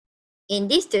In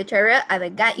this tutorial, I will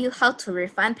guide you how to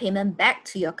refund payment back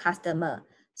to your customer.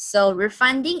 So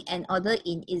refunding an order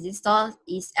in EasyStore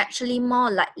is actually more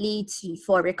likely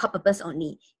for record purpose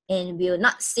only and will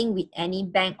not sync with any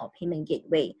bank or payment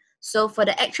gateway. So for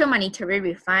the actual monetary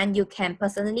refund, you can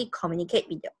personally communicate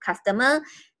with your customer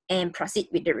and proceed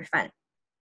with the refund.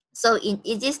 So in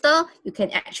EasyStore, you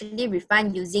can actually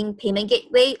refund using payment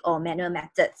gateway or manual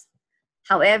methods.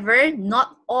 However,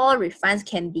 not all refunds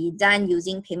can be done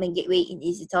using payment gateway in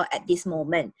EasyStore at this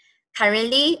moment.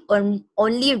 Currently,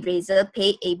 only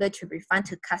Razorpay able to refund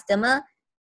to customer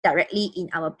directly in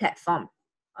our platform.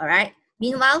 All right.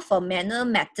 Meanwhile, for manual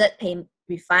method pay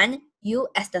refund, you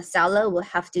as the seller will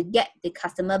have to get the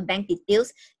customer bank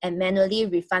details and manually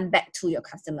refund back to your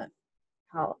customer.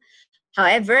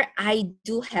 However, I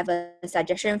do have a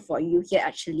suggestion for you here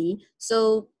actually.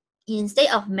 So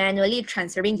instead of manually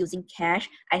transferring using cash,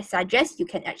 I suggest you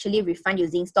can actually refund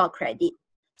using store credit.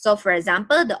 So for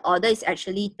example, the order is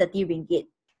actually 30 ringgit.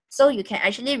 So you can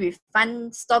actually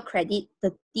refund store credit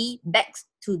 30 back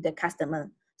to the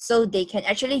customer. So they can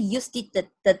actually use the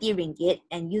 30 ringgit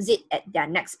and use it at their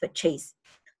next purchase.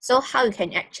 So how you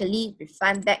can actually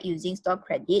refund back using store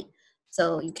credit?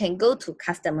 So you can go to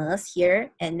customers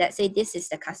here, and let's say this is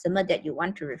the customer that you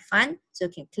want to refund. So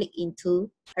you can click into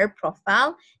her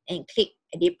profile and click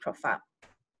edit profile.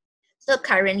 So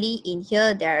currently in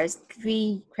here, there's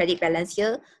 3 credit balance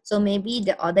here. So maybe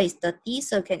the order is 30,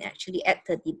 so you can actually add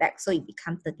 30 back. So it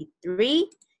becomes 33,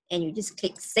 and you just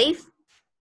click save.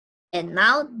 And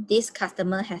now this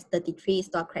customer has 33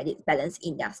 store credit balance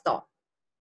in their store.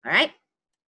 All right.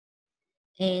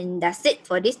 And that's it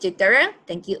for this tutorial.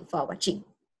 Thank you for watching.